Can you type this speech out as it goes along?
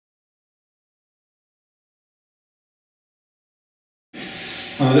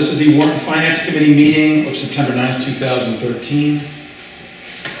This is the Warrant and Finance Committee meeting of September 9th, 2013. It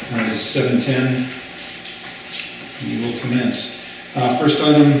is 7:10. We will commence. First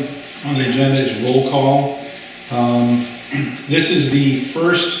item on the agenda is roll call. This is the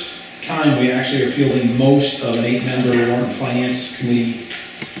first time we actually are fielding most of an 8-member Warrant and Finance Committee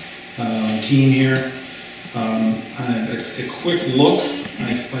team here. A quick look,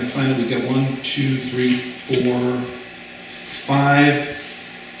 I find that we've got 1, 2, 3, 4, 5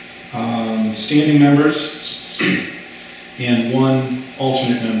 standing members and 1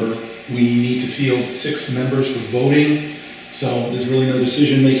 alternate member. We need to field 6 members for voting, so there's really no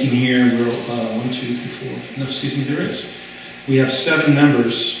decision making here. We're 1, 2, 3, 4. No, excuse me, there is. We have 7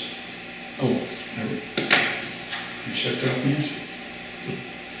 members. Oh, I checked off minutes.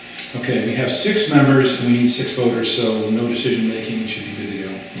 Okay, we have 6 members and we need 6 voters, so no decision making, should be good to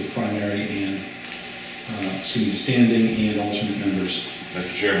go with primary and standing and alternate members.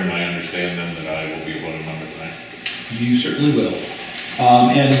 Mr. Chairman, I understand then that I will be a voting member tonight. You certainly will.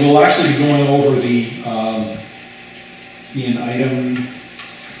 And we'll actually be going over the item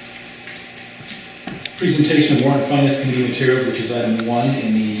presentation of Warrant and Finance Committee materials, which is item 1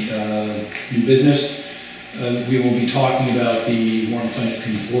 in the new business. We will be talking about the Warrant and Finance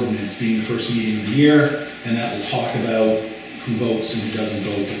Committee ordinance being the first meeting of the year, and that will talk about who votes and who doesn't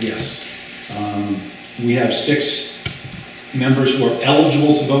vote. But yes, we have 6 members who are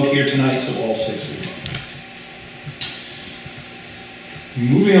eligible to vote here tonight, so all 6 will vote.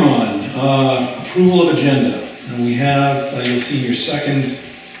 Moving on, approval of agenda. And we have, you'll see in your second,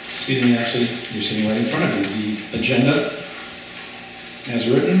 excuse me, actually, you're sitting right in front of you, the agenda as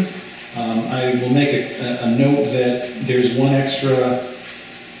written. I will make a note that there's 1 extra,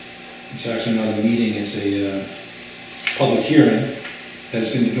 it's actually not a meeting, it's a public hearing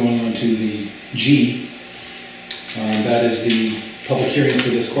that's going to be going on to the G. That is the public hearing for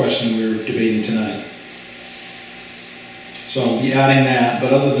this question we're debating tonight. So I'll be adding that,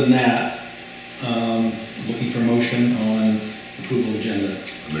 but other than that, looking for a motion on approval of agenda.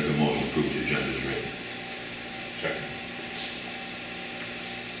 I make a motion to approve the agenda as written. Second.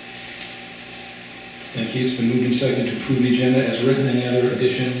 Thank you. It's been moved and seconded to approve the agenda as written. Any other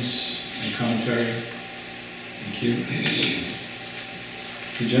additions and commentary? Thank you.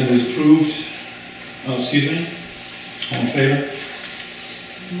 The agenda is approved. Oh, excuse me? All in favor?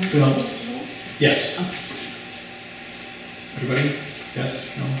 Yes. Everybody? Yes?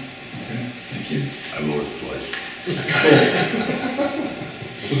 No? Okay, thank you. I voted twice.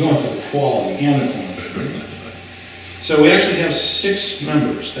 We're going for the quality and the quantity. So we actually have 6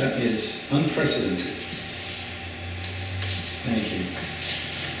 members. That is unprecedented. Thank you.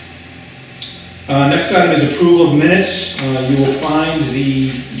 Next item is approval of minutes. You will find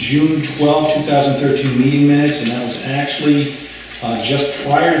the June 12, 2013 meeting minutes, and that was actually just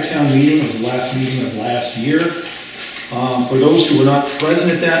prior to town meeting. It was the last meeting of last year. For those who were not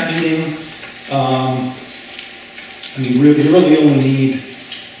present at that meeting, I mean, you really only need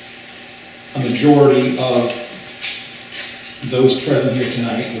a majority of those present here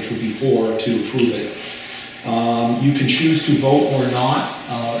tonight, which would be 4, to approve it. You can choose to vote or not,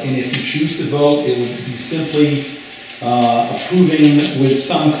 and if you choose to vote, it would be simply approving with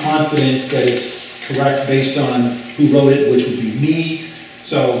some confidence that it's correct based on who wrote it, which would be me.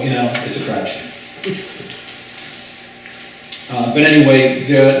 So, you know, it's a crapshoot. But anyway,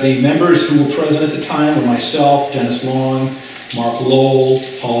 the members who were present at the time were myself, Dennis Long, Mark Lowell,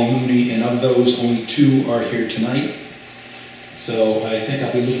 Holly Mooney, and of those, only 2 are here tonight. So I think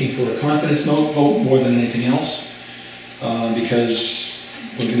I'll be looking for a confidence vote more than anything else, because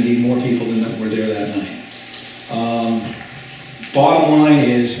we're going to need more people than were there that night. Bottom line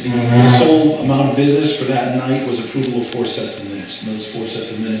is the sole amount of business for that night was approval of 4 sets of minutes. And those 4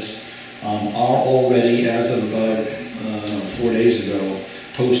 sets of minutes are already, as of about 4 days ago,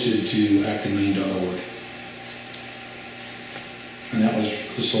 posted to actonmaine.org. And that was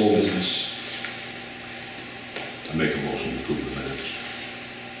the sole business. I make a motion to approve the minutes.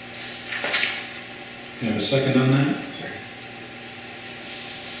 Can I have a second on that? Second.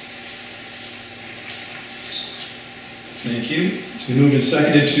 Thank you. It's been moved and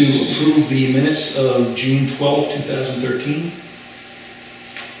seconded to approve the minutes of June 12, 2013.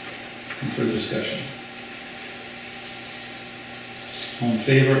 Any further discussion? All in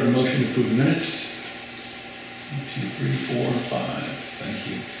favor of the motion to approve the minutes? 1, 2, 3, 4, 5. Thank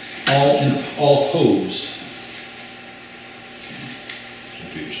you. All opposed?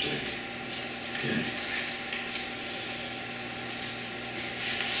 Okay.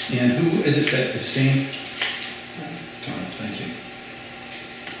 And who is it that abstained? Tom, thank you.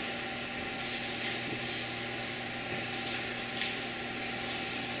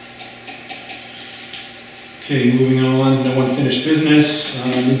 Okay, moving on, no unfinished business,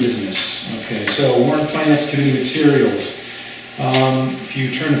 new business. Okay, so Warrant and Finance Committee materials. If you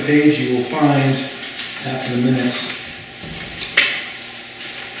turn the page, you will find, after the minutes,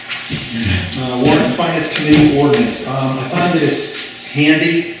 Warrant and Finance Committee ordinance. I find that it's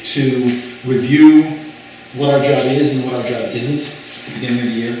handy to review what our job is and what our job isn't at the beginning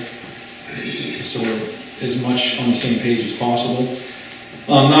of the year, just so we're as much on the same page as possible.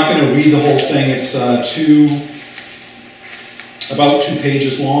 I'm not going to read the whole thing. It's about 2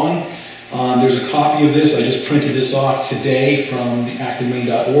 pages long. There's a copy of this. I just printed this off today from the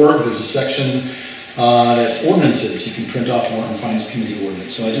actonmaine.org. There's a section that's ordinances. You can print off Warrant and Finance Committee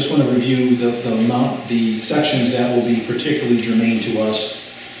ordinance. So I just want to review the sections that will be particularly germane to us.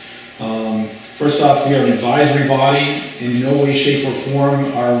 First off, we are an advisory body. In no way, shape, or form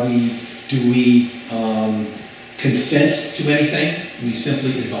do we consent to anything. We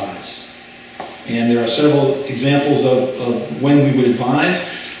simply advise. And there are several examples of when we would advise.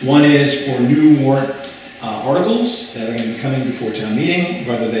 One is for new warrant articles that are going to be coming before town meeting,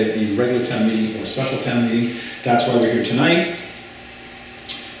 whether they be regular town meeting or special town meeting. That's why we're here tonight.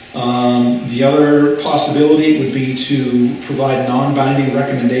 The other possibility would be to provide non-binding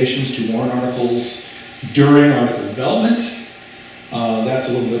recommendations to warrant articles during article development. That's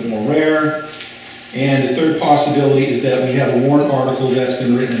a little bit more rare. And the third possibility is that we have a warrant article that's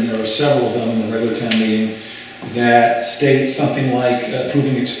been written, and there are several of them in the regular town meeting, that state something like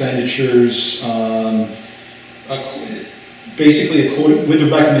approving expenditures, basically with the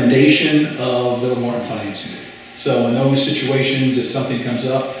recommendation of the Warrant and Finance Committee. So in those situations, if something comes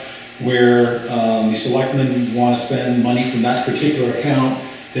up where the selectmen want to spend money from that particular account,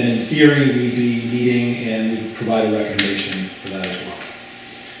 then in theory we'd be meeting and we'd provide a recommendation for that as well.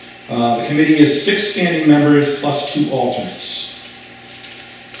 The committee is 6 standing members plus 2 alternates.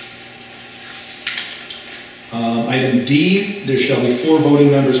 Item D, there shall be 4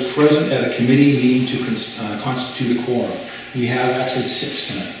 voting members present at a committee meeting to constitute a quorum. We have actually 6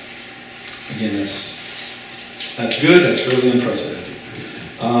 tonight. Again, that's good, that's really unprecedented.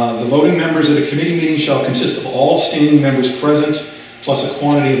 The voting members at a committee meeting shall consist of all standing members present, plus a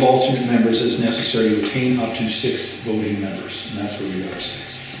quantity of alternate members as necessary to attain up to 6 voting members. And that's where we are 6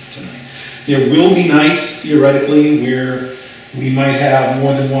 tonight. There will be nights, theoretically, where we might have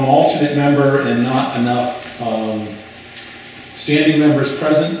more than 1 alternate member and not enough standing members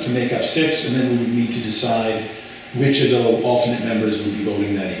present to make up 6, and then we would need to decide which of the alternate members would be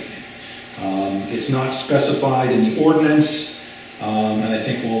voting that evening. It's not specified in the ordinance, and I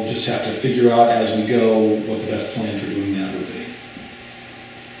think we'll just have to figure out as we go what the best plan for doing that would be.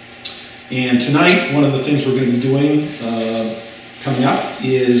 And tonight, one of the things we're going to be doing coming up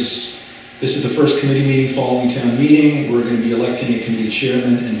is, this is the first committee meeting following town meeting. We're going to be electing a committee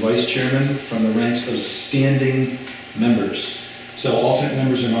chairman and vice chairman from the ranks of standing members. So alternate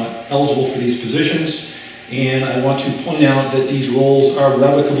members are not eligible for these positions, and I want to point out that these roles are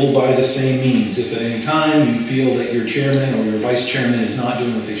revocable by the same means. If at any time you feel that your chairman or your vice chairman is not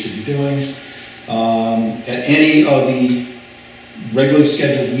doing what they should be doing, at any of the regularly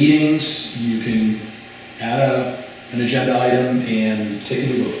scheduled meetings, you can add an agenda item and take a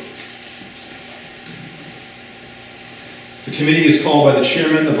new vote. The committee is called by the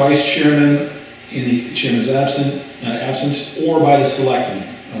chairman, the vice chairman, in the chairman's absence, or by the selectmen.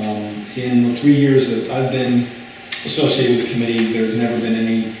 In the 3 years that I've been associated with the committee, there's never been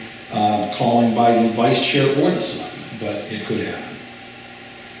any calling by the vice chair or the selectmen, but it could happen.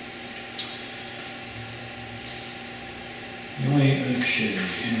 Okay,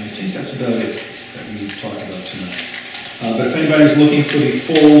 and I think that's about it that we need to talk about tonight. But if anybody's looking for the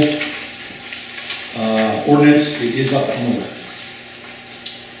full ordinance, it is up on the web.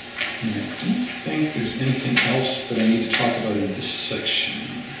 And I don't think there's anything else that I need to talk about in this section.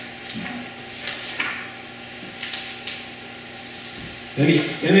 No.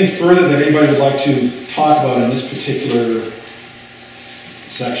 Anything further that anybody would like to talk about in this particular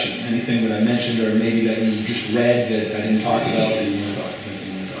section? Anything that I mentioned, or maybe that you just read that I didn't talk about that you want to talk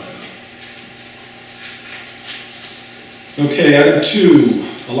about? Okay, item 2.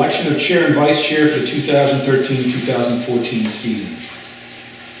 Election of chair and vice chair for the 2013-2014 season.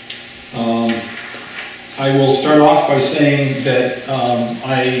 I will start off by saying that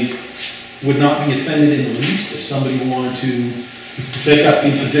I would not be offended in the least if somebody wanted to take up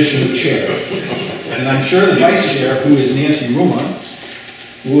the position of chair. And I'm sure the vice chair, who is Nancy Ruma,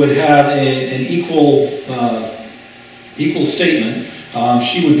 would have an equal statement.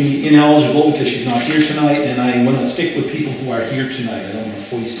 She would be ineligible because she's not here tonight, and I want to stick with people who are here tonight. I don't want to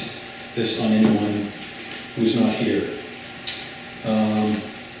foist this on anyone who's not here.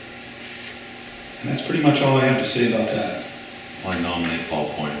 And that's pretty much all I have to say about that. I nominate Paul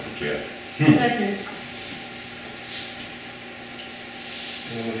Pointer for chair. Second.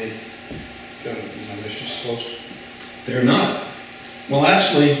 Nominations closed. They're not. Well,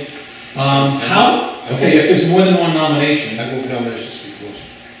 actually, okay, if there's more than one nomination, I move nominations be closed.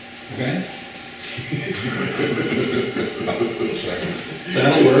 okay?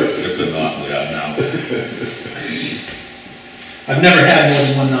 That'll work. If they're not, they are now. I've never had more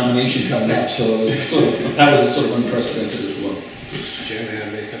than one nomination come up, so it's that was sort of unprecedented as well. Mr. Chairman, may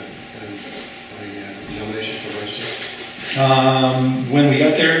I make a nomination for vice chair? When we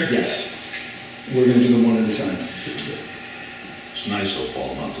get there, yes. We're gonna do them one at a time. It's nice though,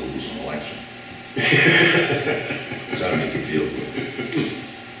 Paul, not to lose an election. Does that make you feel good?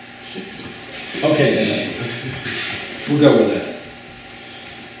 Okay, Dennis. We'll go with that.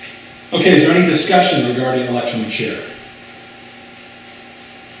 Okay, is there any discussion regarding election of chair?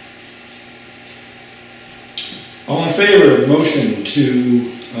 All in favor of the motion to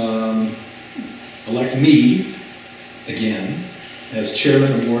elect me again as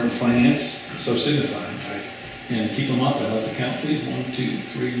chairman of Warrant and Finance, so signify. And keep them up, I'd like to count please. 1, 2,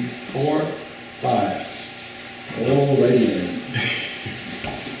 3, 4, 5. Alrighty then.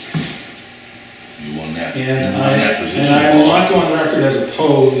 You won that. And you won that position. I will not go on record as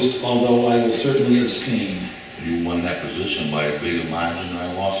opposed, although I will certainly abstain. You won that position by a bigger margin than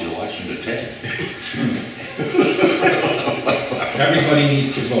I lost the election to Ted. Everybody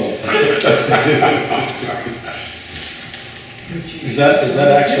needs to vote. Is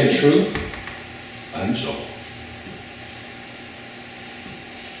that actually true? I think so.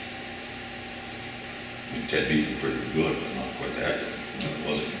 I mean, Ted beat me pretty good, but not quite that good. It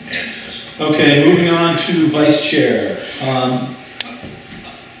wasn't unanimous. Okay, moving on to vice chair.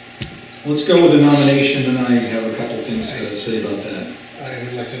 Let's go with the nomination, and I have a couple of things to say about that. I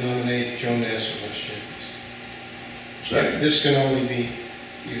would like to nominate Joan Nass for vice chair. Second. This can only be,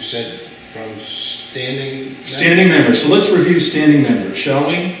 you said, from standing. Standing members. So let's review standing members, shall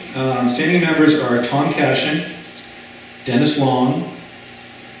we? Standing members are Tom Cashin, Dennis Long,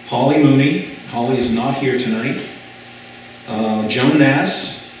 Holly Mooney. Holly is not here tonight. Joan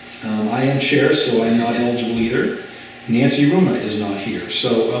Nass. I am chair, so I'm not eligible either. Nancy Ruma is not here.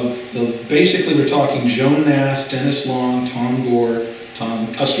 So basically we're talking Joan Nass, Dennis Long, Tom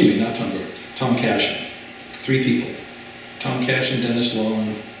Cashin. 3 people. Tom Cashin, Dennis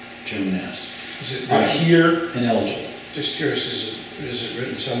Long, Joan Nass. Is it Are written, here and eligible. just curious, is it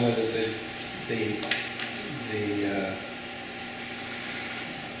written somewhere that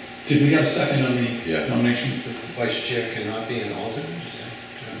Did we have a second on the nomination? the vice chair cannot be an alternate? Is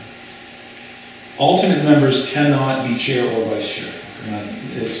Alternate members cannot be chair or vice chair.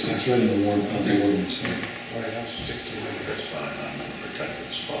 It's right in the ordinance there. that- all right, I'll stick to that. That's fine, I'm in a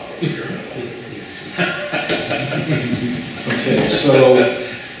protected spot over here. Okay, so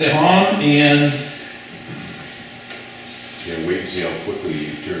Tom and, Yeah, wait and see how quickly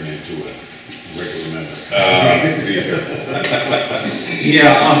you turn into a regular member.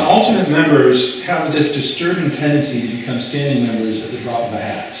 alternate members have this disturbing tendency to become standing members at the drop of a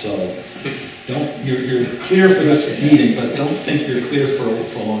hat. So you're clear for this meeting, but don't think you're clear for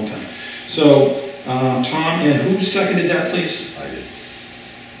a long time. So Tom, and who seconded that, please? I did.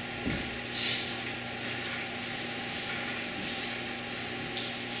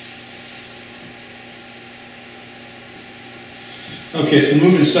 Okay, it's been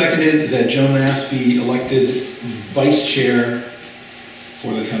moved and seconded that Joan Nass be elected vice chair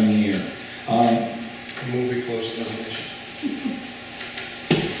for the coming year. Move we close the nomination.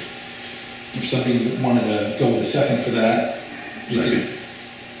 If somebody wanted to go with a second for that, you Second. could.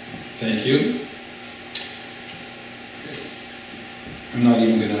 Thank you. I'm not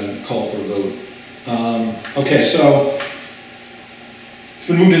even going to call for a vote. Okay, so it's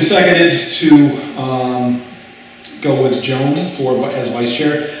been moved and seconded to go with Joan as vice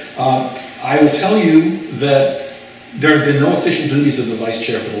chair. I will tell you that there have been no official duties of the vice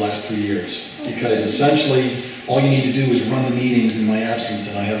chair for the last 3 years, because essentially all you need to do is run the meetings in my absence,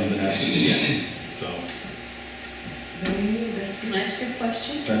 and I haven't been absent yet. So Can I ask a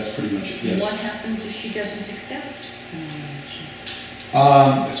question? that's pretty much it. What Yes. happens if she doesn't accept?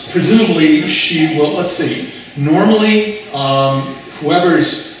 Presumably she will. Let's see. Normally,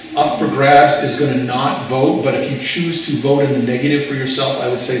 whoever's up for grabs is going to not vote, but if you choose to vote in the negative for yourself, I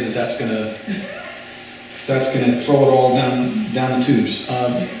would say that that's going to throw it all down the tubes.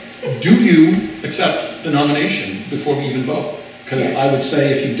 Do you accept the nomination before we even vote? Because Yes. I would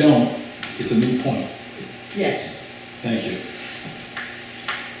say if you don't, it's a moot point. Yes. Thank you.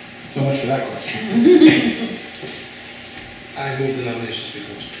 So much for that question. I move the nominations be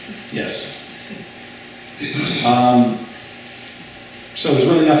closed. Yes. So there's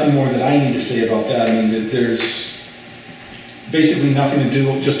really nothing more that I need to say about that. I mean, there's basically nothing to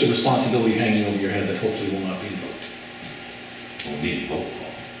do, just a responsibility hanging over your head that hopefully will not be invoked. We'll need a roll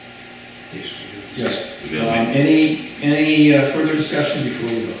call. Yes, we do. Yes. We gotta make- Any further discussion before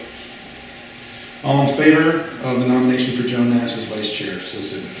we vote? All in favor of the nomination for Joan Nass as vice chair, so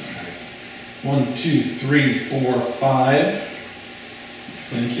signify. 1, 2, 3, 4, 5.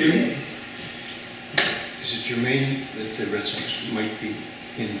 Thank you. Is it germane that the Red Sox might be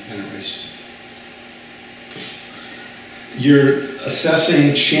in the pennant race? You're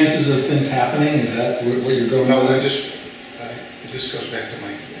assessing chances of things happening, is that what you're going No, with? this goes back to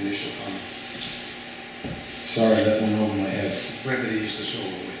my initial comment. Sorry, that went over my head. Brevity is the soul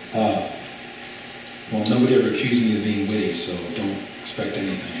of wit. Well, nobody ever accused me of being witty, so don't expect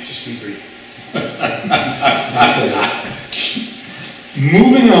anything. Just be brief. Okay.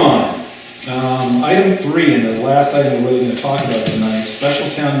 Moving on. Item 3, and the last item we're really going to talk about tonight, special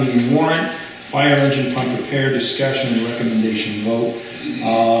town meeting warrant, fire engine pump repair, discussion, and recommendation vote.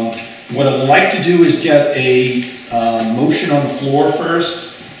 What I'd like to do is get a motion on the floor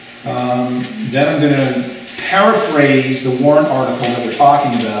first. Then I'm going to paraphrase the warrant article that we're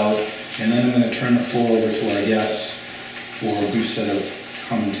talking about, and then I'm going to turn the floor over to our guests for a brief set of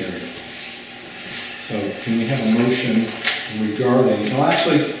commentary. So can we have a motion regarding, well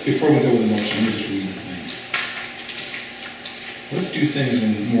actually, before we go with the motion, let me just read the thing. Let's do things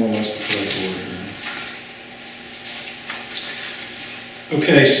in more or less the correct order.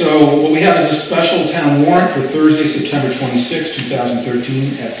 Okay, so what we have is a special town warrant for Thursday, September 26,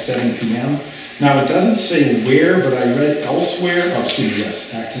 2013 at 7 p.m. Now it doesn't say where, but I read elsewhere, oh excuse me,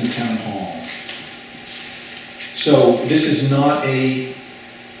 yes, Acton Town Hall. So this is not a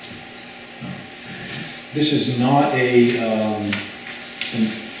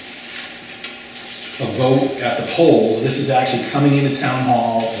vote at the polls. This is actually coming into town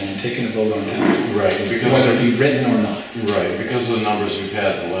hall and taking a vote on town, Right, and because whether it be written or not. right, because of the numbers we've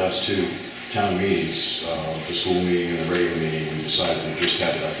had the last 2 town meetings, the school meeting and the regular meeting, we decided to just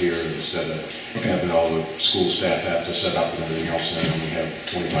have it up here instead of having all the school staff have to set up and everything else, and then we have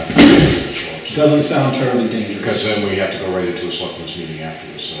 25 people show up. Doesn't sound terribly dangerous. Because then we have to go right into a selectmen's meeting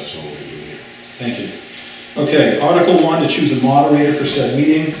afterwards, so that's all we're doing here. Thank you. Okay, Article 1, to choose a moderator for said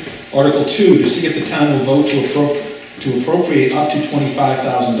meeting. Article 2, to see if the town will vote to appropriate up to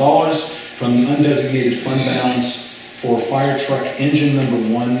 $25,000 from the undesignated fund balance for fire truck engine number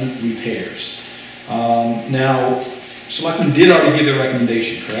 1 repairs. Now, selectmen did already give their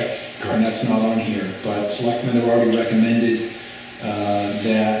recommendation, correct? Correct. And that's not on here, but selectmen have already recommended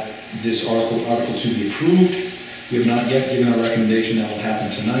that this Article 2 be approved. We have not yet given our recommendation. That will happen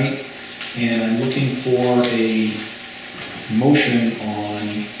tonight. And I'm looking for a motion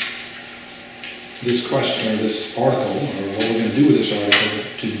on this question, or this article, or what we're going to do with this article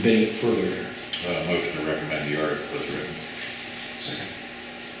to debate further here. Motion to recommend the article as written. Second.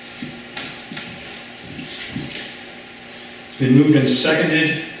 It's been moved and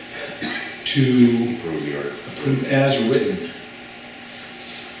seconded to Approve the article. approve as written.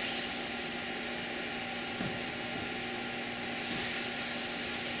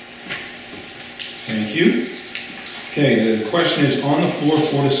 Thank you. Okay, the question is on the floor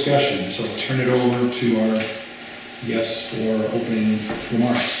for discussion, so I'll turn it over to our guests for opening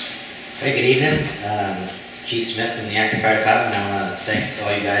remarks. Hey, good evening. Chief Smith from the Acton Fire Department. I want to thank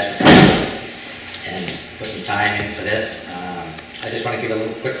all you guys for coming and putting time in for this. I just want to give a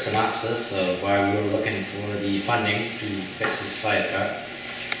little quick synopsis of why we were looking for the funding to fix this fire truck.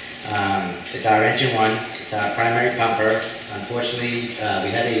 It's our engine 1. It's our primary pumper. Unfortunately,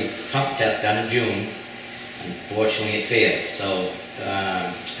 we had a pump test done in June. Unfortunately, it failed. So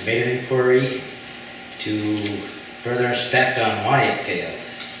I made an inquiry to further inspect on why it failed.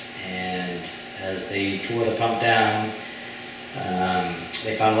 And as they tore the pump down,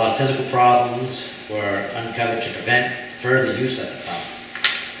 they found a lot of physical problems were uncovered to prevent further use of the pump.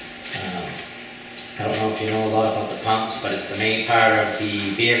 I don't know if you know a lot about the pumps, but it's the main part of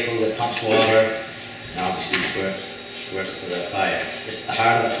the vehicle that pumps water, and obviously squirts to the fire. It's the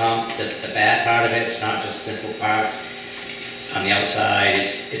heart of the pump, this is the bad part of it. It's not just simple parts. On the outside,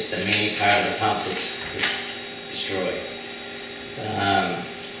 it's the main part of the pump that's destroyed.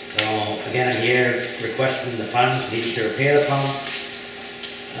 So again, I'm here requesting the funds needed to repair the pump.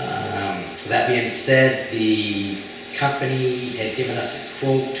 With that being said, the company had given us a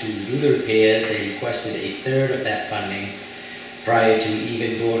quote to do the repairs. They requested a third of that funding prior to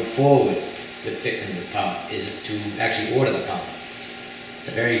even going forward with fixing the pump, is to actually order the pump. It's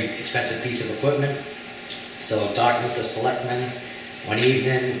a very expensive piece of equipment. So talking with the selectmen, one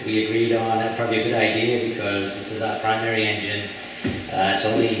evening, we agreed on that probably a good idea because this is our primary engine. It's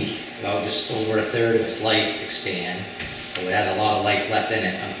only about just over a third of its life span, so it has a lot of life left in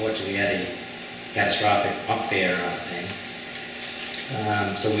it. Unfortunately, we had a catastrophic pump failure on the thing.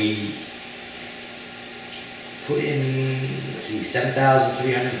 So we put in, let's see,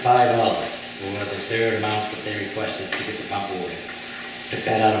 $7,305 for the third amount that they requested to get the pump ordered. Took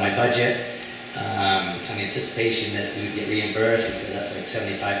that out of my budget. In anticipation that we would get reimbursed because that's like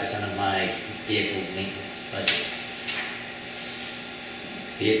 75% of my vehicle maintenance budget.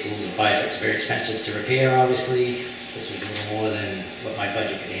 Vehicles and fire trucks are very expensive to repair, obviously. This was a little more than what my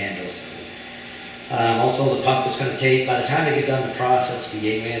budget could handle. So. Also, the pump is going to take, by the time they get done the process,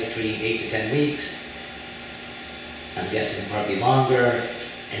 be anywhere between 8 to 10 weeks. I'm guessing probably longer.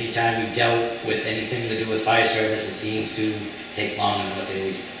 Anytime we dealt with anything to do with fire service, it seems to take longer than what they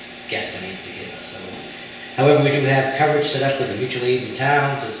always guesstimate to give us. So, however, we do have coverage set up with the mutual aid in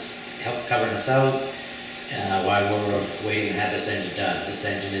town to help cover us out while we're waiting to have this engine done. This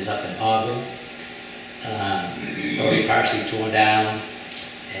engine is up in Auburn, already partially torn down,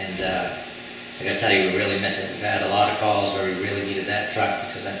 and I gotta tell you, we really miss it. We've had a lot of calls where we really needed that truck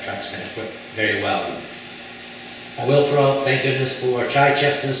because that truck's been equipped very well. I will throw out, thank goodness, for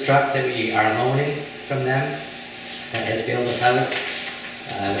Chichester's truck that we are loaning from them that has bailed us out.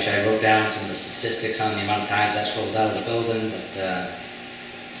 I wish I wrote down some of the statistics on the amount of times that's rolled out of the building, but the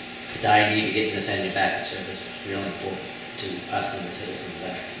dire need to get this engine back in service is really important to us and the citizens of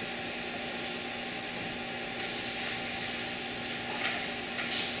Acton.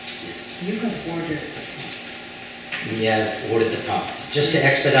 Yes. You have ordered. We have ordered the pump, just to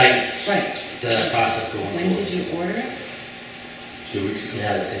expedite Right. the process going forward. When did you order it? 2 weeks ago.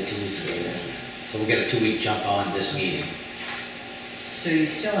 Yeah, let's say 2 weeks ago. So we'll get a 2-week jump on this meeting. So you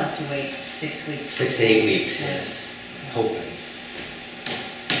still have to wait 6 weeks? 6 to 8 weeks, yes. Hoping.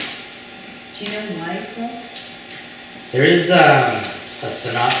 Do you know why it broke? There is a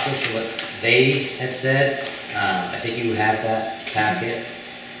synopsis of what they had said. I think you have that packet.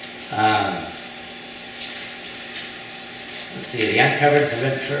 Let's see, the uncovered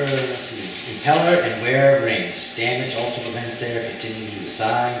impeller and wear rings. Damage also prevents their continued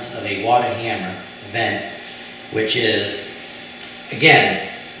signs of a water hammer event, which is, again,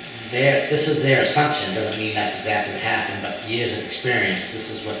 this is their assumption. Doesn't mean that's exactly what happened, but years of experience, this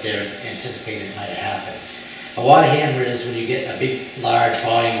is what they're anticipating might have happened. A water hammer is when you get a big, large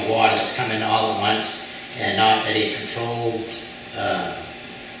volume of water that's coming all at once and not at a controlled,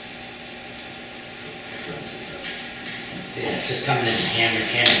 just coming in and hammering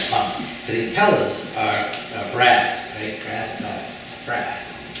the pump. Because the impellers are brass, right? Brass.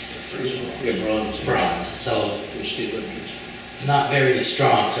 Yeah, bronze. Bronze. So Or steel engines. not very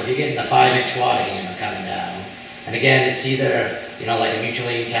strong. So if you're getting a 5-inch water hammer coming down, and again, it's either, like a mutual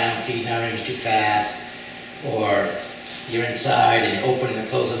aid town feeding our engine too fast, or you're inside and you're opening and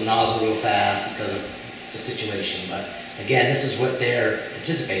closing the nozzle real fast because of the situation. But again, this is what they're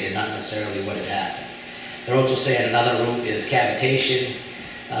anticipating, not necessarily what had happened. They're also saying another route is cavitation.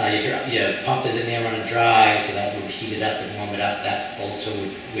 Your pump is in there running dry, so that would heat it up and warm it up. That also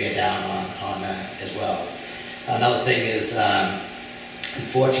would wear down on that as well. Another thing is,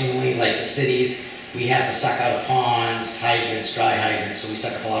 unfortunately, like the cities, we have to suck out of ponds, hydrants, dry hydrants, so we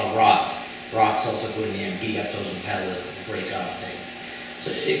suck up a lot of rocks. Rocks also go in there and beat up those impellers and break off things.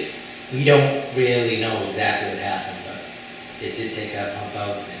 So we don't really know exactly what happened, but it did take our pump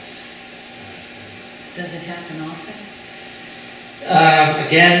out, and it's Does it happen often?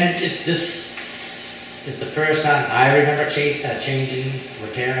 again, this is the first time I remember changing,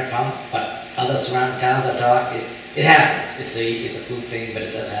 repairing a pump, but other surrounding towns I've talked, it happens. It's a fluke thing, but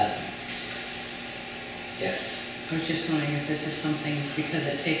it does happen. Yes. I was just wondering if this is something, because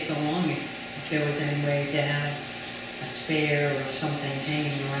it takes so long, if there was any way to have a spare or something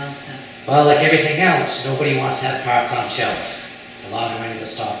hanging around to... Well, like everything else, nobody wants to have parts on shelf. It's a lot of money to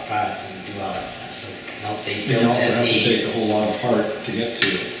stock parts and do all that stuff. So, no, they They build also as have to need. take a whole lot apart to get to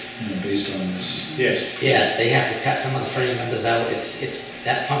it, based on this. Yes. Yes, they have to cut some of the frame members out.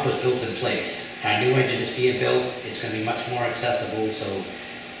 That pump was built in place. Our new engine is being built. It's going to be much more accessible. So,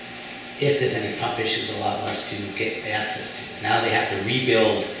 if there's any pump issues, a lot less to get access to. Now they have to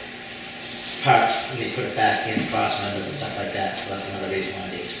rebuild parts when they put it back in, cross members and stuff like that. So that's another reason why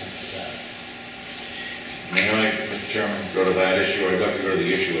the expense is up. May I, Mr. Chairman, go to that issue? I'd like to go to the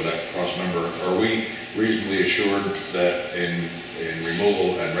issue of that cross member. Are we reasonably assured that in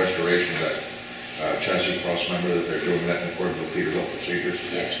removal and restoration of that chassis cross member, that they're doing that in accordance with Peterbilt procedures?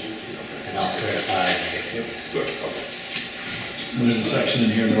 Yes. Okay. And all certified. Yes. Good, okay. And there's a section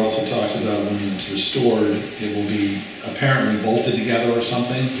in here that also talks about when it's restored, it will be apparently bolted together or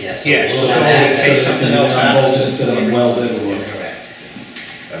something. Yes. Yeah, we'll so have that. take something else out. Bolted instead of welded or. Correct.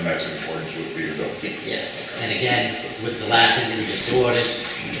 And that's in accordance with Peter Bill. Yes, and again, with the last thing we restored it,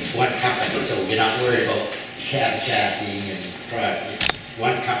 it's one company, so you're not worried about cab chassis and product. It's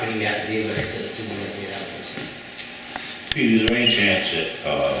one company we have to deal with instead of two that we have. Pete, is there any chance that,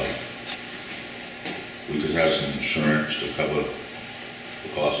 we could have some insurance to cover the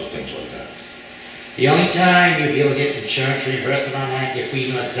cost of things like that? The only time you'd be able to get insurance reimbursement on that, if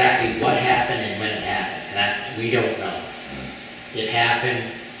we know exactly what happened and when it happened, and that, we don't know. It happened,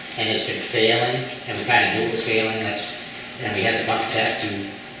 and it's been failing, and we kinda knew it was failing, and we had the bump test to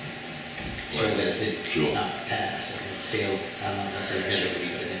show that it did Sure. not pass, and it failed, I'm not gonna say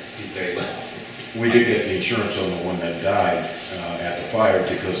miserably, but it didn't do very well. We did get the insurance on the one that died at the fire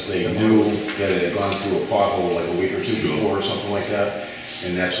because they knew that it had gone through a pothole like a week or two before or something like that.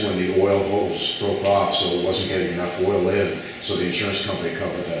 And that's when the oil hose broke off, so it wasn't getting enough oil in, so the insurance company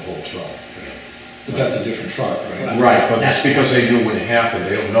covered that whole truck. But that's a different truck, right? Right, but that's because they knew when it happened.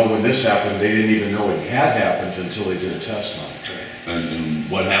 They don't know when this happened. They didn't even know it had happened until they did a test on it. And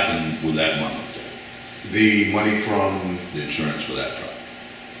what happened with that money, The money from, the insurance for that truck?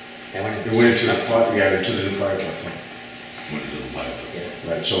 That went it went into the fire, yeah, into the new fire truck fund. Went into the fire truck?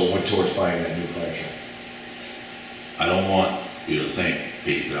 Yeah. Right, so it went towards buying that new fire truck. I don't want you to think,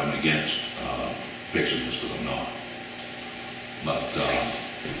 Pete, that I'm against, fixing this, because I'm not. But,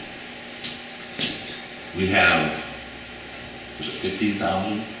 we have, is it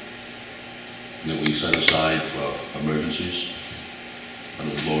 15,000 that we set aside for emergencies? And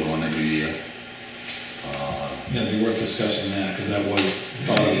we vote on every year? Yeah, it'd be worth discussing that, because that was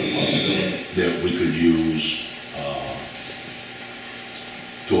thought of a possibility. That we could use,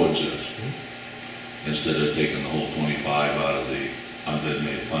 towards this, instead of taking the whole 25 out of the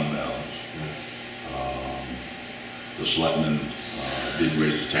undesignated fund balance. The selectmen did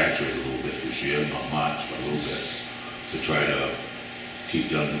raise the tax rate a little bit this year, not much, but a little bit, to try to keep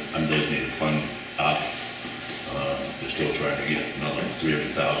the undesignated fund up. They're still trying to get another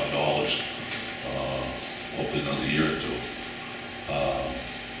 $300,000, hopefully another year or two.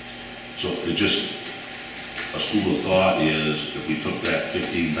 So it just, a school of thought is, if we took that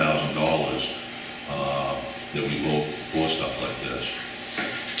 $15,000 that we vote for stuff like this,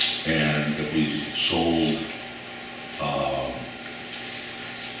 and if we sold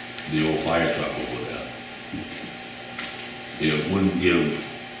the old fire truck over there, it wouldn't give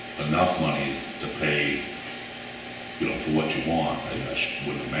enough money to pay, you know, for what you want, I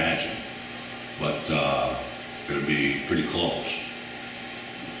wouldn't imagine, but it would be pretty close.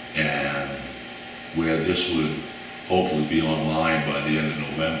 And where this would hopefully be online by the end of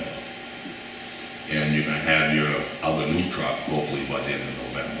November, and you're gonna have your other new truck hopefully by the end of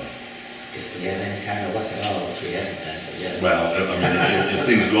November. If we have any kind of luck at all, which we haven't had, but yes. Well, I mean, if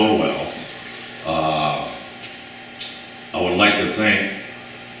things go well, I would like to think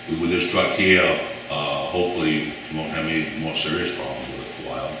with this truck here, hopefully you won't have any more serious problems with it for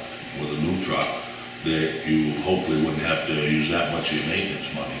a while. With a new truck, that you hopefully wouldn't have to use that much of your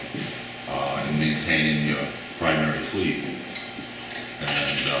maintenance money in maintaining your primary fleet.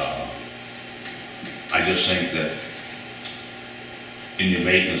 And I just think that in your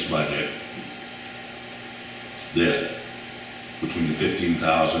maintenance budget, that between the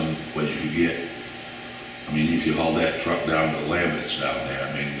 15,000, what you could get, I mean, if you haul that truck down to Lambert's down there,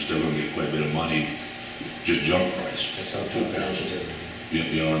 I mean, you're still gonna get quite a bit of money, just junk price. That's how 2,000.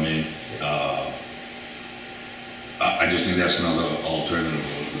 You know what I mean? I just think that's another alternative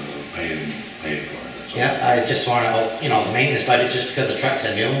of paying for it. That's all. Yeah, I just wanna, you know, the maintenance budget, just because the trucks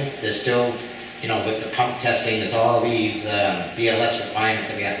are new, there's still, you know, with the pump testing, there's all these BLS requirements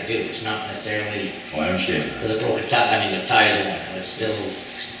that we have to do. It's not necessarily, Oh, I understand that. there's a broken tire, I mean, the tires are one, but it's still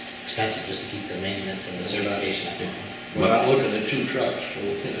expensive just to keep the maintenance and the certification up. We're not looking at two trucks,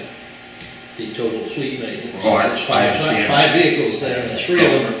 we're looking at the total fleet maintenance. Oh, I There's understand. five vehicles there, and three of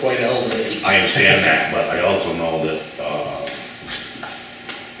them are quite elderly. I understand that, but I also know that,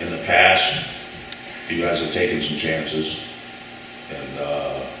 in the past, you guys have taken some chances and,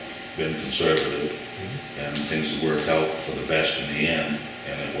 been conservative, and things have worked out for the best in the end,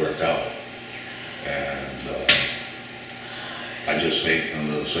 and it worked out. And, I just think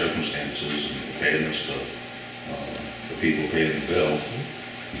under the circumstances and the fairness to, the people paying the bill,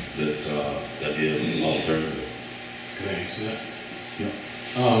 that, that'd be an alternative. Can I answer that?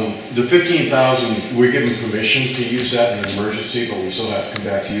 The 15,000, we're given permission to use that in an emergency, but we still have to come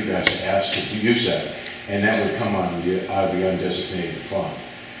back to you guys and ask to use that. And that would come on out of the undesignated fund.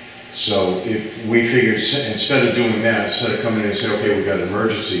 So if we figured, instead of doing that, instead of coming in and saying, okay, we've got an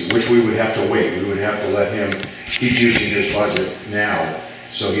emergency, which we would have to wait, we would have to let him keep using his budget now,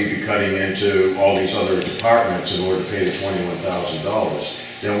 so he'd be cutting into all these other departments in order to pay the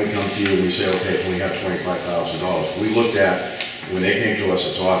 $21,000. Then we come to you and we say, okay, can we have $25,000? We looked at, when they came to us,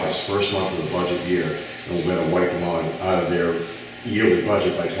 it's August, first month of the budget year, and we're gonna wipe them out of their yearly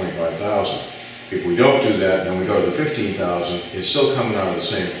budget by $25,000. If we don't do that, then we go to the $15,000, it's still coming out of the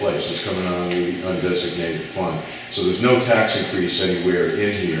same place, it's coming out of the undesignated fund. So there's no tax increase anywhere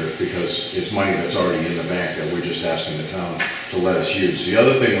in here, because it's money that's already in the bank that we're just asking the town to let us use. The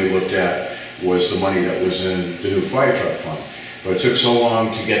other thing we looked at was the money that was in the new fire truck fund. But it took so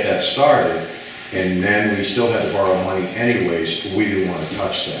long to get that started, and then we still had to borrow money anyways, we didn't want to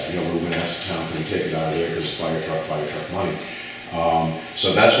touch that. You know, we were going to ask the town, can we take it out of there, because it's fire truck money.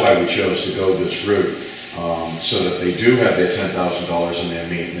 So that's why we chose to go this route, so that they do have their $10,000 in their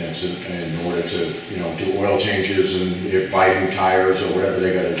maintenance in order to, you know, do oil changes and buy new tires or whatever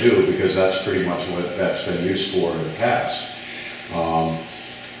they got to do, because that's pretty much what that's been used for in the past.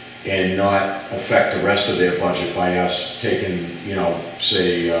 And not affect the rest of their budget by us taking, you know,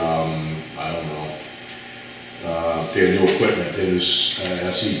 say, I don't know, their new equipment, their new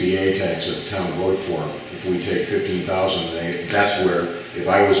SCBA tanks that the town voted for. If we take $15,000, that's where, if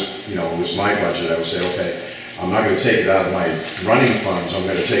I was, you know, it was my budget, I would say, okay, I'm not going to take it out of my running funds, I'm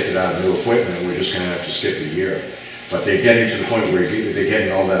going to take it out of new equipment, and we're just going to have to skip a year. But they're getting to the point where they're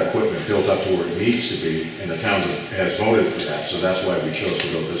getting all that equipment built up to where it needs to be, and the town has voted for that, so that's why we chose to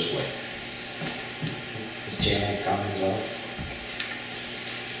go this way. Does Jan have comment as well?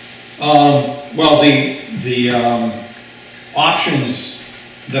 Well, the options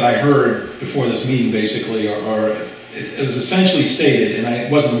that I heard before this meeting basically are it's essentially stated, and I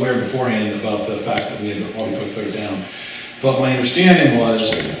wasn't aware beforehand about the fact that we had already put third down, but my understanding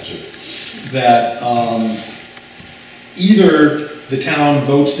was that either the town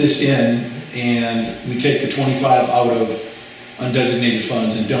votes this in and we take the 25 out of undesignated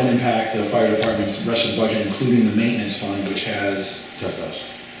funds and don't impact the fire department's rest of the budget, including the maintenance fund, which has,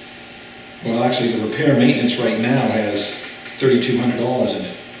 well, actually the repair maintenance right now has $3,200 in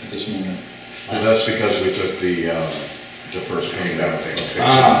it at this moment. Well, that's because we took the first payment out of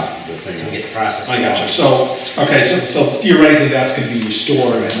the thing. To get the process. I got you. So, okay, so theoretically that's going to be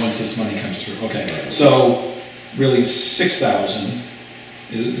restored once this money comes through. Okay, so really 6,000,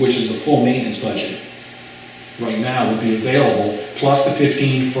 which is the full maintenance budget right now, would be available, plus the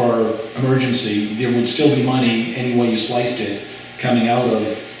 15 for emergency. There would still be money, any way you sliced it, coming out of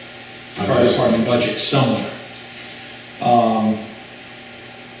the fire department budget somewhere.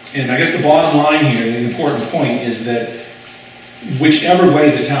 And I guess the bottom line here, the important point is that whichever way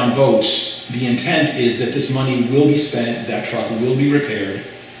the town votes, the intent is that this money will be spent, that truck will be repaired,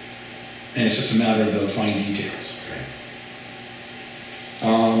 and it's just a matter of the fine details.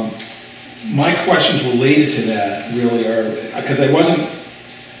 My questions related to that really are, because I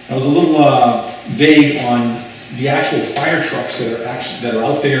was a little vague on the actual fire trucks that are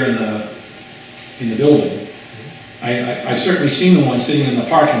out there in the building. I've certainly seen the one sitting in the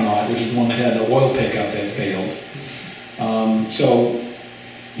parking lot, which is the one that had the oil pickup that failed. So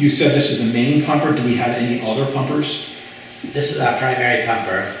you said this is the main pumper. Do we have any other pumpers? This is our primary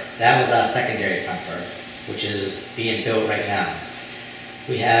pumper. That was our secondary pumper, which is being built right now.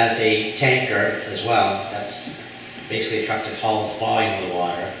 We have a tanker as well. That's basically a truck that hauls volume of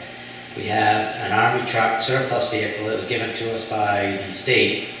water. We have an Army truck surplus vehicle that was given to us by the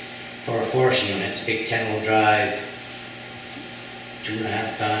state for a forest unit. It's a big 10-wheel drive,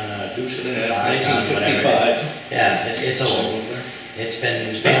 2.5 ton, 5 ton, whatever it is. Yeah, it's old. It's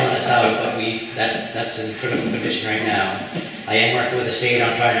been bailing us out, but that's in critical condition right now. I am working with the state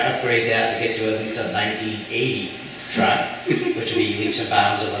on trying to upgrade that to get to at least a 1980 truck, which would be leaps and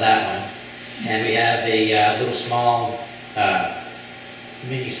bounds over that one. And we have a little small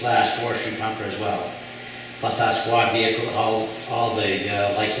mini/forestry pumper as well. Plus our squad vehicle that hauls all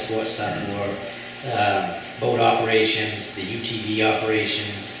the life support stuff for boat operations, the UTV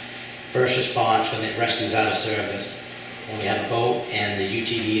operations, first response when the rescue's out of service. And we have a boat and the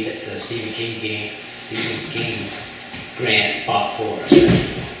UTV that Stephen King grant bought for us.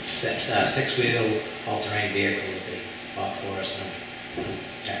 That 6-wheel all-terrain vehicle that they bought for us, and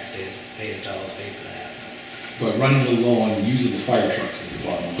taxpayers paid the dollars paid for that. But running a little low on usable fire trucks is the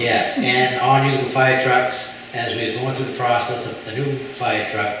bottom line. Yes, and on usable fire trucks, as we was going through the process of the new fire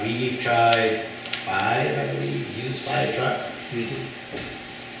truck, we've tried 5, I believe, used fire trucks.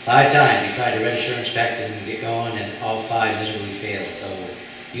 5 times we tried to register, inspect, and get going, and all 5 miserably failed. So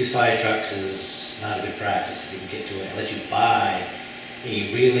used fire trucks is not a good practice if you can get to it, unless you buy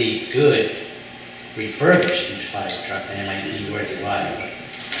a really good refurbished used fire truck, then it might be worth your while. But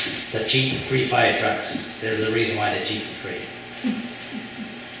the cheap free fire trucks, there's a reason why they're cheap and free.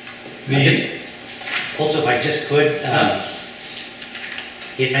 Also, if I just could,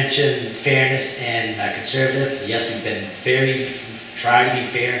 you mentioned fairness and conservative. Yes, we've been trying to be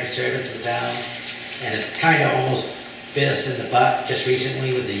fair and conservative to the town, and it kind of almost bit us in the butt just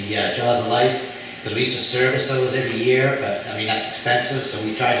recently with the Jaws of Life, because we used to service those every year, but I mean, that's expensive, so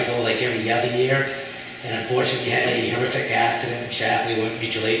we tried to go like every other year, and unfortunately we had a horrific accident in Shapley, went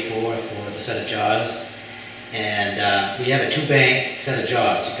mutual aid for the set of Jaws, and we have a 2-bank set of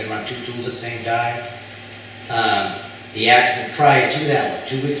Jaws, you can run 2 tools at the same time. The accident prior to that one,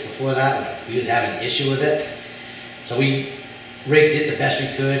 2 weeks before that one, we was having an issue with it, so we rigged it the best we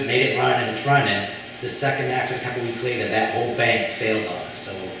could, made it run, and it's running. The second accident, a couple weeks later, that whole bank failed on us.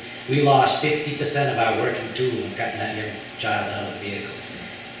 So we lost 50% of our working tools and cutting that young child out of the vehicle.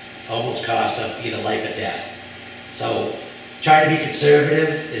 Almost cost us either life or death. So trying to be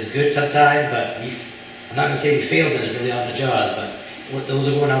conservative is good sometimes, but I'm not going to say we failed miserably on the Jaws, but those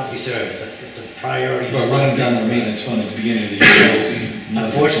are going out to be served. It's a priority. But running down the maintenance fund at the beginning of the year is...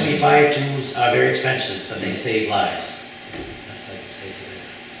 Unfortunately, fire tools are very expensive, but they save lives. That's like it's safe for them.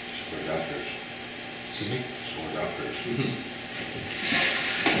 We're doctors. Excuse me? So we're doctors.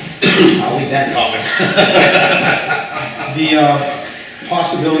 I'll leave that comment. The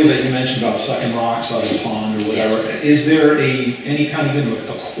possibility that you mentioned about sucking rocks out of the pond or whatever, Yes. is there any kind of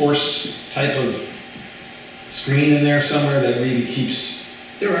a course type of screen in there somewhere that maybe keeps...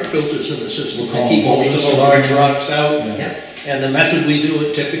 There are filters in the system We'll that call keep them most of the boulders. large rocks out. Yeah. Yeah. And the method we do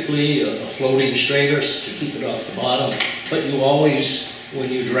it typically, a floating strainers to keep it off the bottom. But you always,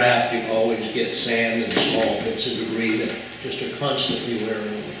 when you draft, you always get sand and small bits of debris that just are constantly wearing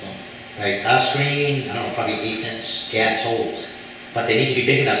on the pump. Right, our screen, I don't know, probably 8-inch gap holes, but they need to be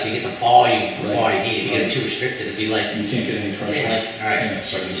big enough so you get the volume of water you need. If you get it too restricted, it'd be like, You can't get any pressure. all right, Yeah.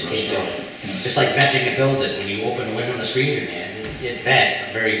 so you just can't do it. Just like venting a building, when you open the window on the screen again, it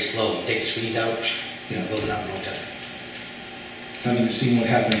vent very slow. You take the screens out, it's building up in no time. Having seen what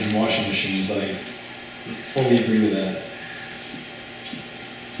happens in washing machines, I fully agree with that.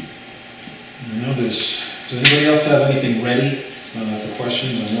 Does anybody else have anything ready for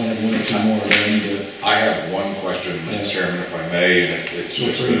questions? I know I have 1 or 2 more, but I need to... I have one question, Mr. Chairman, if I may, and it's Feel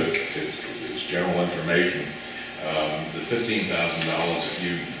just free. it's general information. The $15,000 that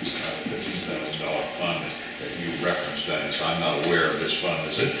you, $15,000 fund that you referenced, Dennis, I'm not aware of this fund.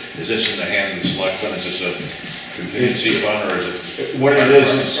 Is this in the hands of the select fund? Is this a contingency fund, or is it? What it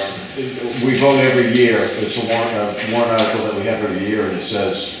is, we vote every year, it's a warrant article that we have every year, and it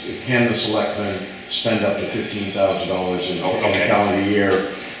says, can the selectmen spend up to $15,000 in a calendar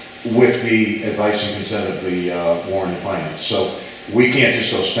year with the advice and consent of the Warrant and Finance. So we can't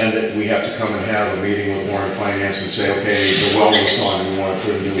just go spend it, we have to come and have a meeting with Warrant and Finance and say, okay, the well was gone, we want to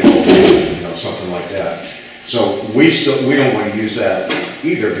put a new well, something like that. So we don't want to use that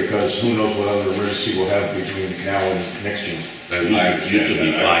either, because who knows what other emergency we'll have between now and next June. That used to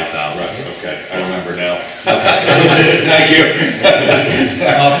be 5,000. Right, okay, I remember now. Thank you.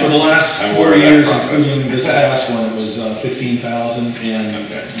 For the last I'm 4 aware of that years, process. including this past one, it was 15,000, and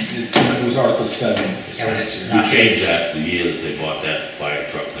it was Article 7. Yeah, when it's We not- changed that the year that they bought that fire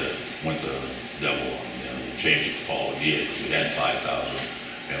truck that went to Devil. We changed it the following year, because we had 5,000,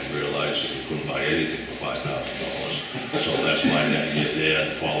 and realized that we couldn't buy anything for $5,000. So that's why that year there,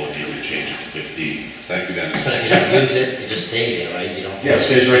 the following year, we changed it to 15. Thank you, Dennis. But if you don't use it, it just stays there, right? You don't. Yeah, it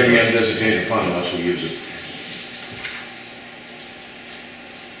stays right in the undesignated fund unless we use it.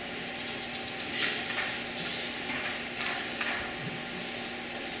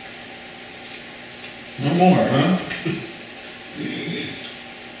 No more, huh?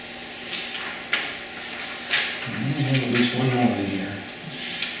 I have at least 1 more in here.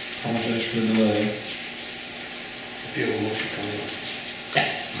 Apologize for the delay. If you have a motion coming up.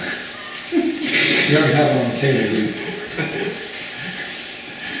 You already have it on the table, dude.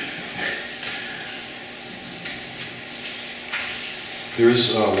 There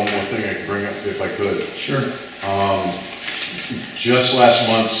is one more thing I could bring up if I could. Sure. Just last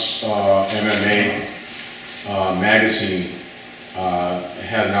month's MMA magazine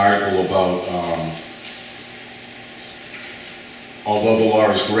had an article about although the law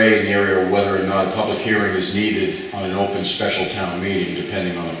is gray in the area of whether or not a public hearing is needed on an open special town meeting,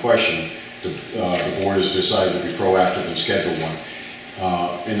 depending on the question, the board has decided to be proactive and schedule one.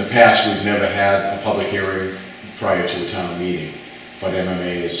 In the past, we've never had a public hearing prior to a town meeting, but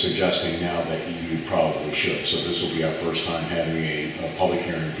MMA is suggesting now that you probably should. So this will be our first time having a public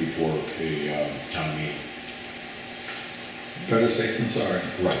hearing before a town meeting. Better safe than sorry.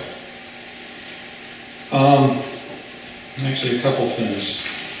 Right. Actually, a couple things.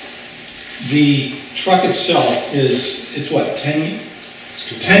 The truck itself is, it's what, 10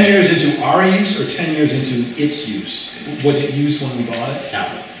 years into our use or 10 years into its use? Was it used when we bought it?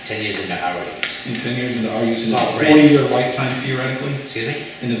 No, 10 years into our use. And 10 years into our use, and it's Well, a 40-year lifetime theoretically? Excuse me?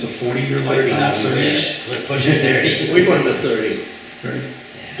 And it's a 40-year lifetime? 30. We're pushing 30. We put them to 30.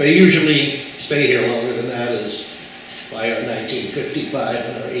 30? They usually stay here longer than that, as by our 1955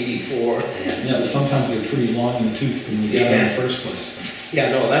 and our 84. Yeah, but sometimes they're pretty long in the tooth when we got them in the first place. Yeah,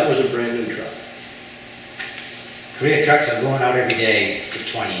 no, that was a brand new truck. Korea trucks are going out every day for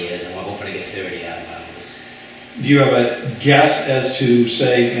 20 years, and we're hoping to get 30 out of ours. Do you have a guess as to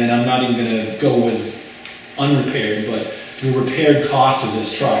say, and I'm not even gonna go with unrepaired, but the repaired cost of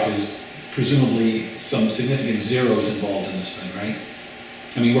this truck is presumably some significant zeros involved in this thing, right?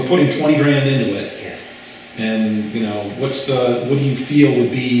 I mean, we're putting 20 grand into it, Yes. and, you know, what do you feel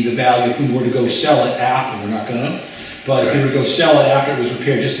would be the value if we were to go sell it after? We're not gonna, but if we were to go sell it after it was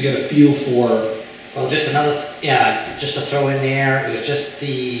repaired, just to get a feel for. Well, just another, just to throw in there, it was just I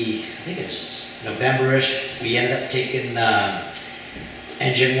think it was November-ish, we ended up taking,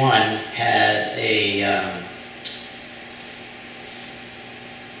 engine one had it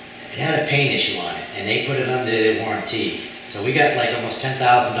had a paint issue on it, and they put it under their warranty. So we got like almost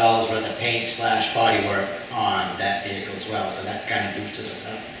 $10,000 worth of paint / body work on that vehicle as well, so that kind of boosted us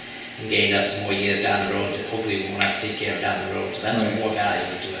up and gained us some more years down the road that hopefully we won't have to take care of down the road, so that's Right. more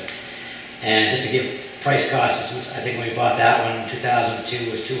valuable to it. And just to give price cost, I think when we bought that one in 2002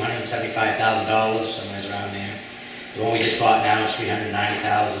 was $275,000, somewhere around there. The one we just bought now is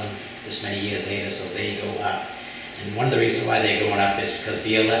 $390,000 this many years later, so they go up. And one of the reasons why they're going up is because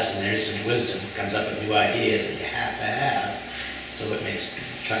BLS and their instant wisdom comes up with new ideas that you have to have, so it makes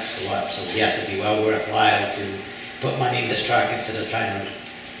the trucks go up. So yes, it'd be well worthwhile to put money in this truck instead of trying to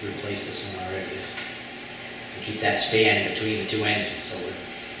replace this one already. And keep that span in between the two engines, so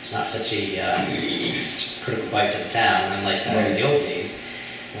it's not such a critical bite to the town, unlike back in the old days,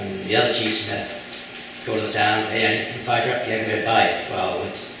 when the other Chief Smiths go to the town and say, hey, I need a fire truck, yeah, I'm gonna buy it. Well,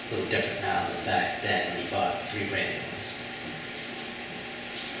 it's a little different now than back then when you bought 3 brand new ones.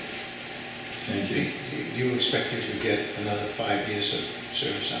 Thank Do you expect you to get another 5 years of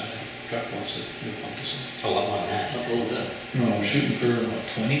service out of that truck once the new pump is in? A lot more than that. Upload that. No, I'm shooting for, what,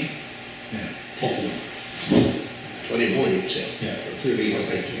 20? Yeah, hopefully. 20 more, you'd say. Yeah. For 30,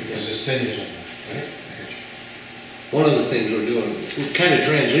 okay. Because it's 10 years old, right? One of the things we're doing, we've kind of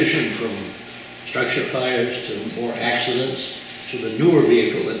transitioned from structure fires to more accidents. So the newer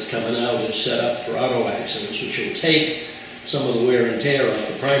vehicle that's coming out is set up for auto accidents, which will take some of the wear and tear off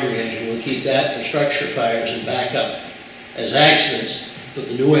the primary engine. We'll keep that for structure fires and backup as accidents, but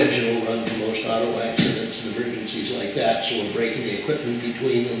the new engine will run for most auto accidents and emergencies like that. So we're breaking the equipment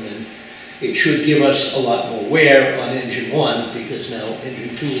between them, and it should give us a lot more wear on engine one, because now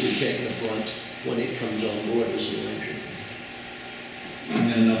engine two will be taking a brunt when it comes on board as a new engine. And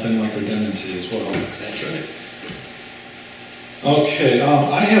then nothing like redundancy as well. That's right. Okay,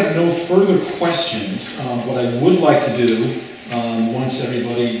 I have no further questions. What I would like to do, once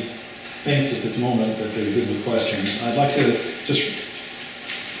everybody thinks at this moment that they're good with questions, I'd like to just,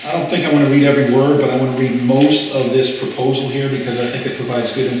 I don't think I want to read every word, but I want to read most of this proposal here because I think it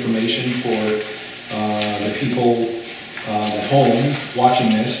provides good information for the people at home watching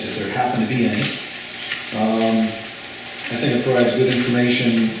this, if there happen to be any. I think it provides good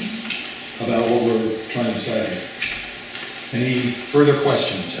information about what we're trying to decide here. Any further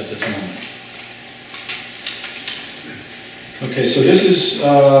questions at this moment? Okay, so this is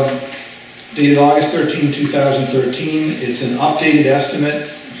dated August 13, 2013. It's an updated estimate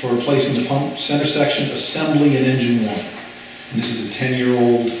for replacement of pump center section assembly and engine one. And this is a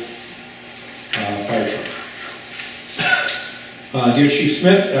 10-year-old fire truck. Dear Chief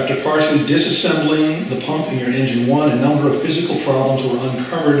Smith, after partially disassembling the pump in your engine one, a number of physical problems were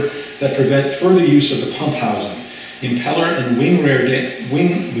uncovered that prevent further use of the pump housing. Impeller and wear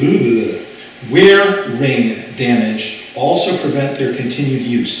ring damage also prevent their continued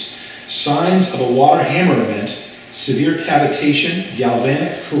use. Signs of a water hammer event, severe cavitation,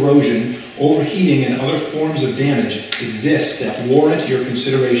 galvanic corrosion, overheating, and other forms of damage exist that warrant your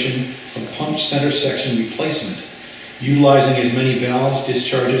consideration of pump center section replacement. Utilizing as many valves,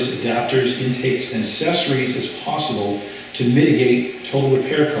 discharges, adapters, intakes, and accessories as possible to mitigate total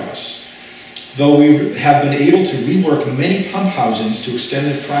repair costs. Though we have been able to rework many pump housings to extend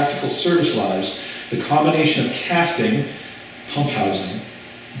their practical service lives, the combination of casting, pump housing,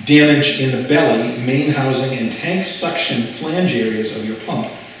 damage in the belly, main housing, and tank suction flange areas of your pump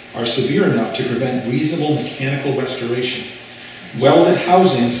are severe enough to prevent reasonable mechanical restoration. welded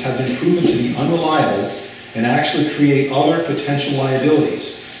housings have been proven to be unreliable and actually create other potential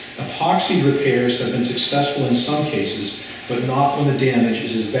liabilities. Epoxy repairs have been successful in some cases, but not when the damage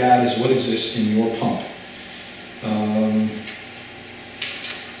is as bad as what exists in your pump.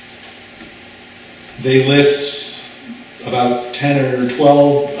 They list about 10 or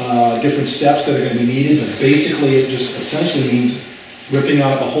 12 different steps that are going to be needed, but basically it just essentially means ripping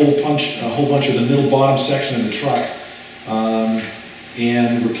out a whole bunch of the middle bottom section of the truck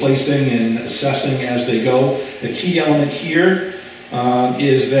and replacing and assessing as they go. The key element here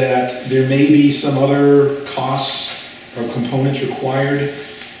is that there may be some other costs or components required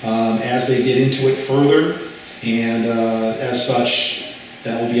as they get into it further, and as such,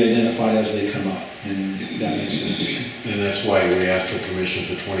 that will be identified as they come up, and that makes sense. And that's why we asked for permission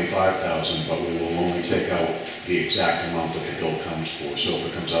for 25,000, but we will only take out the exact amount that the bill comes for. So if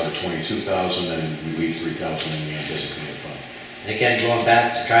it comes out at 22,000, then we leave 3,000 in the undesignated fund. And again, going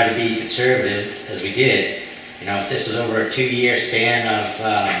back to try to be conservative, as we did, you know, if this was over a 2-year span of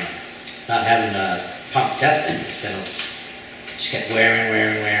not having a pump tested, it's been just kept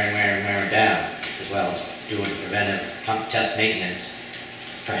wearing down, as well as doing preventive pump test maintenance.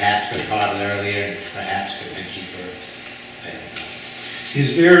 Perhaps could have caught it earlier, and perhaps could have been cheaper. I don't know.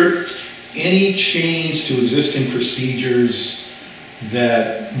 Is there any change to existing procedures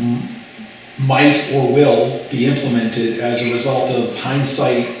that might or will be implemented as a result of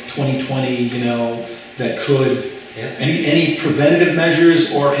hindsight 2020, you know, that could, any preventative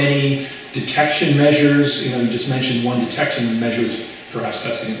measures or any detection measures? You know, you just mentioned one detection measure is perhaps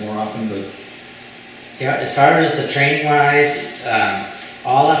testing it more often, but... Yeah, as far as the training wise,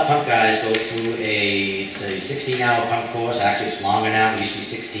 all our pump guys go through a 16-hour pump course. Actually, it's longer now. It used to be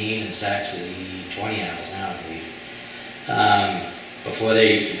 16, it's actually 20 hours now, I believe, before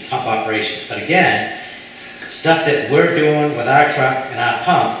they pump operations. But again, stuff that we're doing with our truck and our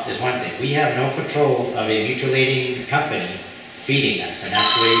pump is one thing. We have no control of a mutual aiding company feeding us, and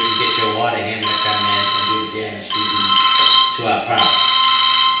that's where you can get your water handler to come in and do the damage to our pump.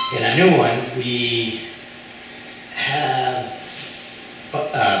 In a new one, we have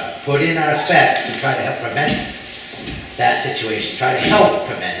put in our specs to try to help prevent that situation, try to help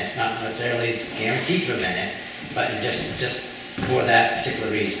prevent it, not necessarily guarantee to prevent it, but just for that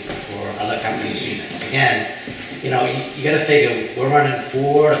particular reason, for other companies feeding us. Again, you know, you got to figure we're running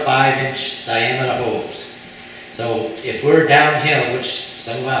 4 to 5 inch diameter hose. So if we're downhill, which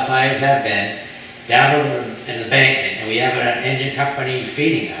some of our fires have been, down over in the embankment, and we have an engine company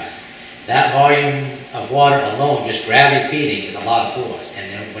feeding us, that volume of water alone, just gravity feeding, is a lot of force.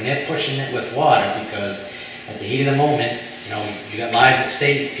 And then when they're pushing it with water, because at the heat of the moment, you know, you got lives at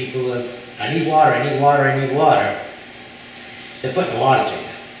stake, people are, I need water, I need water, I need water. They're putting water to you,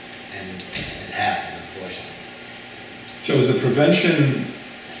 and it happened, unfortunately. So is the prevention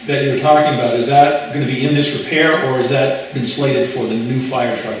that you're talking about, is that going to be in this repair, or has that been slated for the new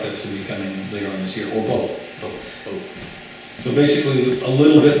fire truck that's going to be coming later on this year, or both? Both. So basically a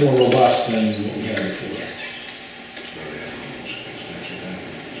little bit more robust than what we had before. Yes.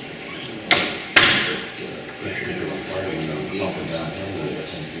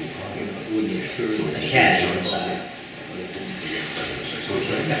 The cash on the side.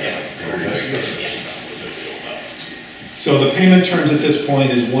 So the payment terms at this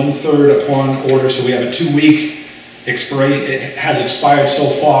point is 1/3 upon order, so we have a 2-week expiry. It has expired so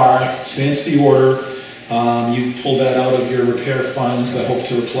far since the order. You pulled that out of your repair funds, but hope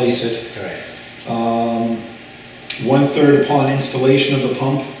to replace it. Correct. 1/3 upon installation of the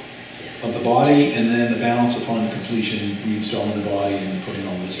pump, Yes. of the body, and then the balance upon completion, reinstalling the body and putting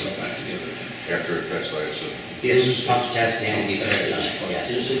all this stuff back together. After a test, I assume. Yes, pump test and decertified,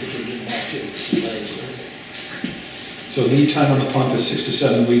 yes. So lead time on the pump is 6 to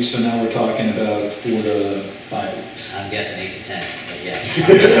 7 weeks, so now we're talking about 4 to 5 weeks. I'm guessing 8 to 10, but yes.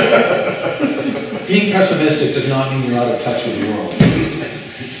 Being pessimistic does not mean you're out of touch with the world.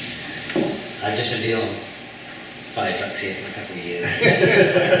 I've just been dealing with fire trucks here for a couple of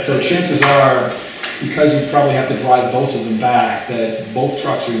years. So chances are, because you probably have to drive both of them back, that both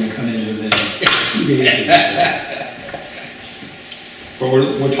trucks are going to come in within 2 days of each other. But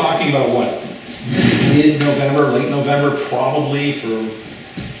we're talking about what? Mid-November, late November, probably for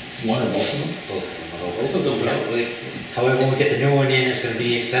one or both of them? Both of them probably. However, when we get the new one in, there's going to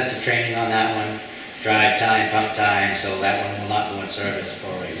be extensive training on that one, drive time, pump time, so that one will not go in service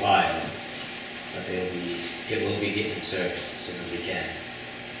for a while. But it will be getting in service as soon as we can.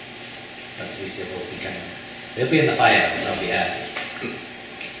 But at least it will be coming. They'll be in the firehouse, I'll be happy.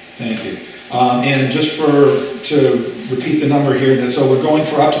 Thank you. And just to repeat the number here. So we're going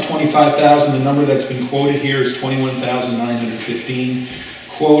for up to 25,000. The number that's been quoted here is 21,915.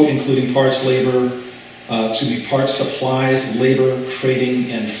 Quote including parts, labor, parts, supplies, labor,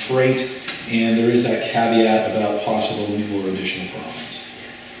 trading, and freight. And there is that caveat about possible new or additional problems,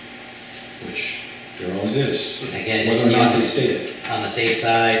 which there always is. Again, whether or not they state it. On the safe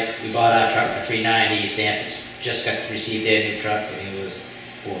side, we bought our truck for $390. Sanford just received their new truck, and it was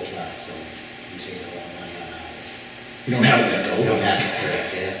 4+, so we saved a lot of money on ours. We don't have that though. We don't have it,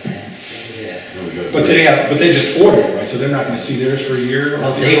 correct, yeah. Really good. But they just ordered it, right? So they're not going to see theirs for a year?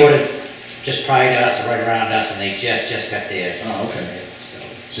 Well, they ordered just prior to us, or right around us, and they just got theirs. Oh, okay. So,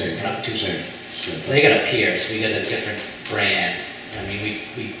 Same, not too same. They got a Pierce, we got a different brand. I mean,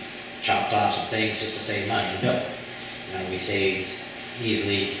 we chopped off some things just to save money. Yep. You know, we saved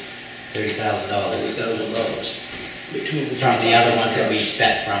easily $30,000. $30,000 between the From the three other ones that we trucks.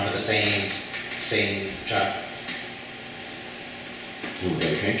 spec from with the same truck. We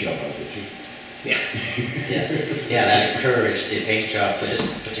got a paint job out there too. Yeah. Yes, yeah, that encouraged the paint job for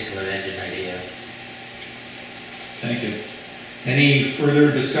this particular engine right here. Thank you. Any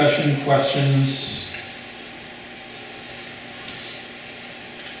further discussion, questions?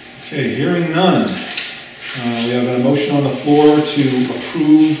 Okay, hearing none. We have a motion on the floor to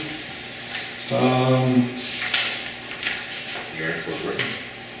approve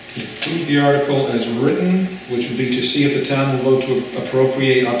the article as written, which would be to see if the town will vote to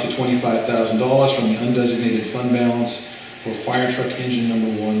appropriate up to $25,000 from the undesignated fund balance for fire truck engine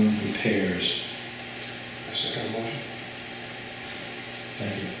number 1 repairs. I second the motion.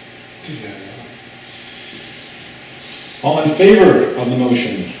 Thank you. Yeah. All in favor of the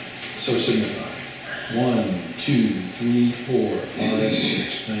motion, so signify. 1, 2, 3, 4, 5,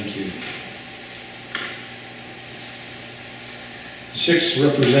 6. Thank you. 6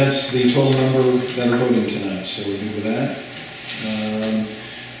 represents the total number that are voting tonight, so we're good with that.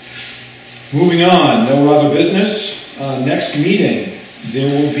 Moving on, no other business. Next meeting, there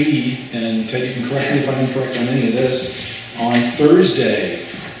will be, and Ted, you can correct me if I'm incorrect on any of this, on Thursday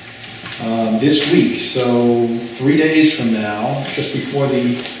this week, so 3 days from now, just before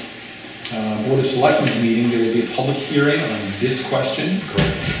the Board of Selectmen's meeting, there will be a public hearing on this question.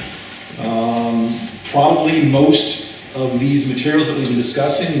 Probably most of these materials that we've been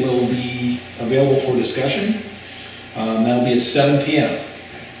discussing will be available for discussion. That'll be at 7 p.m.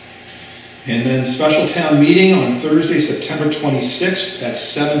 And then special town meeting on Thursday, September 26th at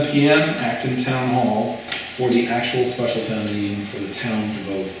 7 p.m. Acton Town Hall for the actual special town meeting for the town to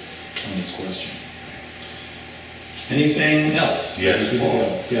vote on this question. Anything else? Yes,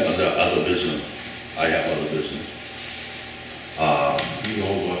 Paul. Yes. Other business. I have other business. You can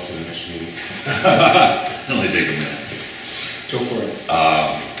hold off to the next meeting. Only take a minute. Go for it.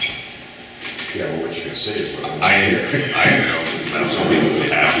 Yeah, well, what you can say is what I know, some people will be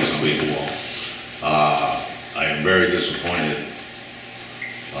happy, some people won't. I am very disappointed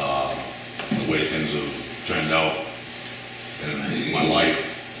the way things have turned out in my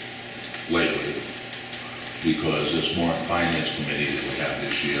life lately, because this Warrant and Finance Committee that we have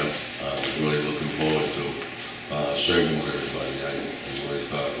this year, was really looking forward to serving with everybody. I really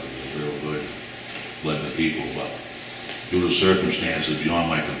thought it was real good, led the people, but due to circumstances beyond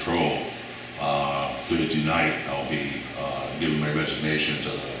my control, Thursday night I'll be giving my resignation to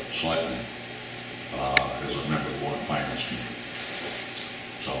the selectmen as a member of the Warrant and Finance Committee.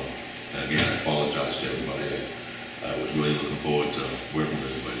 So, and again, I apologize to everybody. I was really looking forward to working with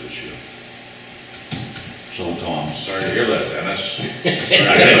everybody this year. So, Tom. Sorry to hear that, Dennis.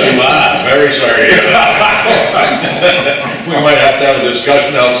 I guess you are. Very sorry to hear that. We might have to have a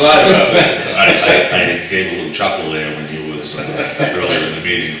discussion outside about that. I gave a little chuckle there when you was earlier in the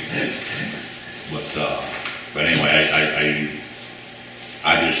meeting. But anyway,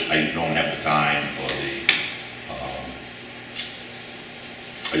 I don't have the time or the,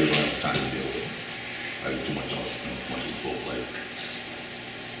 I just don't have the time to deal with it. I have too much on a full plate.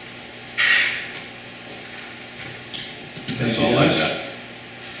 That's all I got.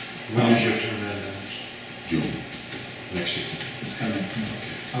 When is your turn then? June. Next year. It's coming.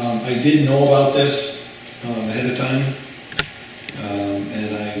 I did know about this ahead of time, and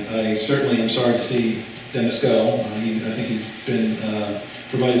I certainly am sorry to see Dennis go. I think he's been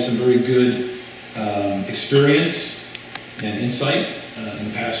provided some very good experience and insight in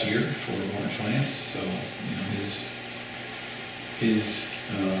the past year for Warrant and Finance. So you know his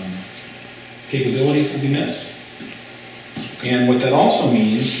capabilities will be missed. And what that also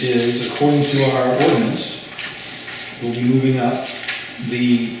means is, according to our ordinance, we'll be moving up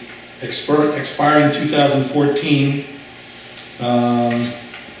the expiring 2014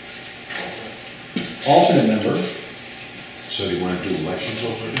 alternate member So do you want to do elections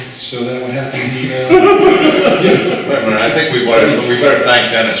over here? So that would happen, Wait a minute, I think we better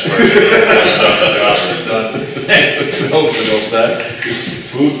thank Dennis first. Hopes it goes that.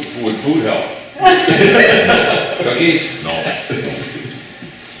 Would food help? Cookies? No.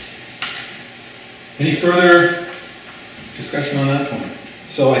 any further discussion on that point?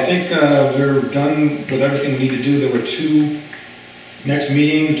 So I think we're done with everything we need to do. There were 2 next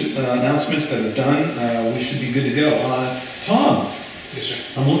meeting announcements that are done. We should be good to go. Tom? Yes,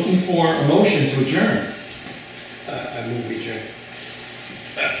 sir. I'm looking for a motion to adjourn. I move we adjourn.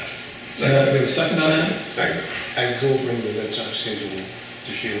 We have a second on that? Second. I go bring the Red Sox schedule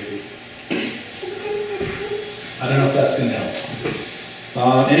to share with you. I don't know if that's going to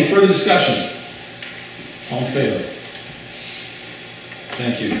help. Any further discussion? All in favor?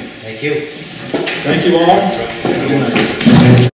 Thank you. Thank you. Thank you all. Good night.